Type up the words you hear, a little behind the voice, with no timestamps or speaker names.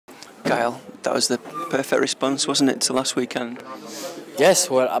Gael. That was the perfect response, wasn't it, to last weekend? Yes,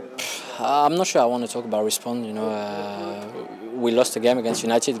 well, I'm not sure I want to talk about response. We lost the game against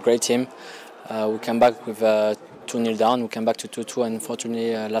United, great team. We came back with 2-0 down, we came back to 2-2 and unfortunately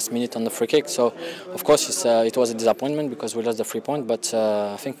last minute on the free kick. So, of course, it was a disappointment because we lost the 3 points, but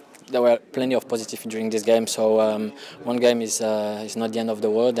I think there were plenty of positive during this game. So one game is not the end of the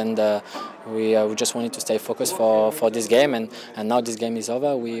world, and we just wanted to stay focused for this game. And now this game is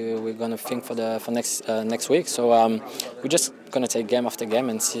over. We're gonna think for next week. So we're just gonna take game after game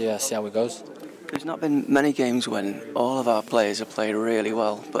and see how it goes. There's not been many games when all of our players have played really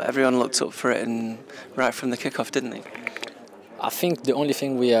well, but everyone looked up for it and right from the kickoff, didn't they? I think the only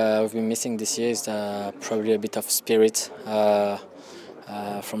thing we've been missing this year is probably a bit of spirit.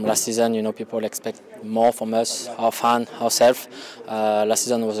 From last season, people expect more from us, our fans, ourselves. Last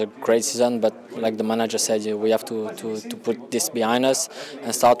season was a great season, but like the manager said, we have to put this behind us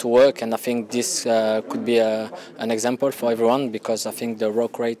and start to work. And I think this could be an example for everyone, because I think the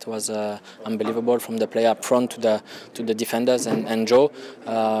work rate was unbelievable from the player up front to the defenders and Joe.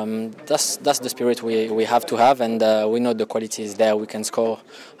 That's the spirit we have to have, and we know the quality is there. We can score.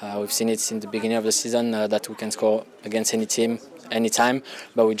 We've seen it since the beginning of the season that we can score against any team, anytime,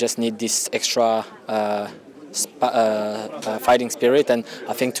 but we just need this extra fighting spirit, and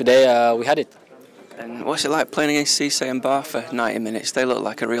I think today we had it. And what's it like playing against Cisse and Bar for 90 minutes? They look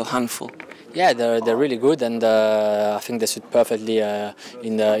like a real handful. Yeah, they're really good, and I think they suit perfectly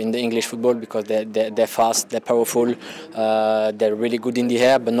in the English football, because they're fast, they're powerful, they're really good in the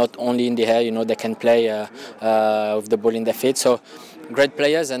air, but not only in the air. They can play with the ball in their feet. So great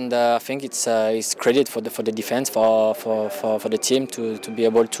players, and I think it's credit for the defense, for the team to be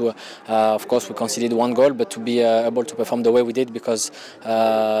able to. Of course, we conceded 1 goal, but to be able to perform the way we did, because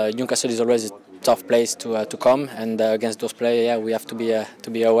Newcastle is always a tough place to come, and against those players, we have to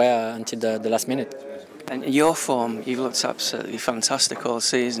be aware until the last minute. And your form, you've looked absolutely fantastic all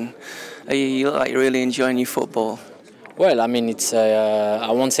season. You look like you're really enjoying your football. Well, I mean,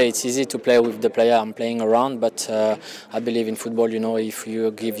 I won't say it's easy to play with the player I'm playing around, but I believe in football, if you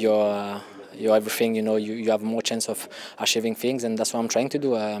give your everything, you have more chance of achieving things, and that's what I'm trying to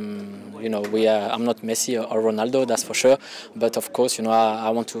do. I'm not Messi or Ronaldo, that's for sure, but of course, I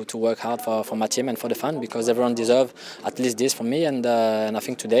want to work hard for my team and for the fan, because everyone deserves at least this from me, and I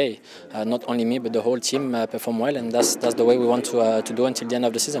think today, not only me, but the whole team perform well, and that's the way we want to do until the end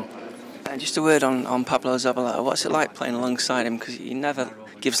of the season. And just a word on Pablo Zabaleta. What's it like playing alongside him? Because he never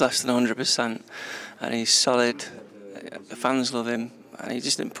gives less than 100%, and he's solid. The fans love him, and he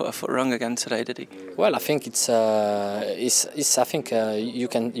just didn't put a foot wrong again today, did he? Well, I think I think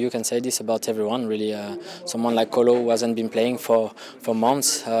you can say this about everyone, really. Someone like Colo, who hasn't been playing for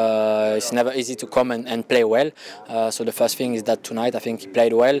months, it's never easy to come and play well. So the first thing is that tonight I think he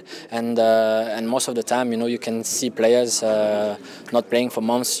played well, and most of the time, you can see players not playing for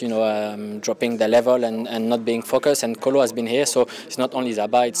months, dropping their level and not being focused. And Colo has been here, so it's not only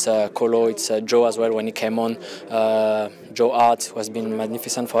Zaba, it's Colo, it's Joe as well when he came on. Joe Hart, who has been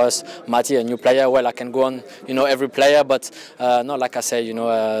magnificent for us. Mati, a new player. Well, I can go on, every player, but no, like I say,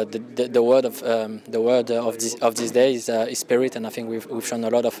 the word of this day is spirit, and I think we've shown a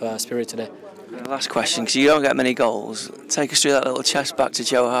lot of spirit today. Last question, because you don't get many goals. Take us through that little chest back to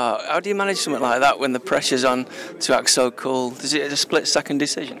Joe Hart. How do you manage something like that when the pressure's on to act so cool? Is it a split-second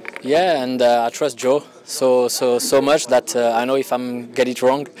decision? Yeah, and I trust Joe so much that I know if I'm get it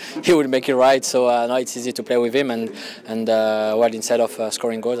wrong, he will make it right. So I know it's easy to play with him, and well, instead of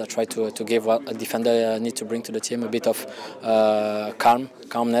scoring goals, I try to give what a defender needs to bring to the team, a bit of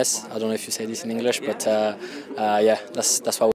calmness. I don't know if you say this in English, but yeah, that's what.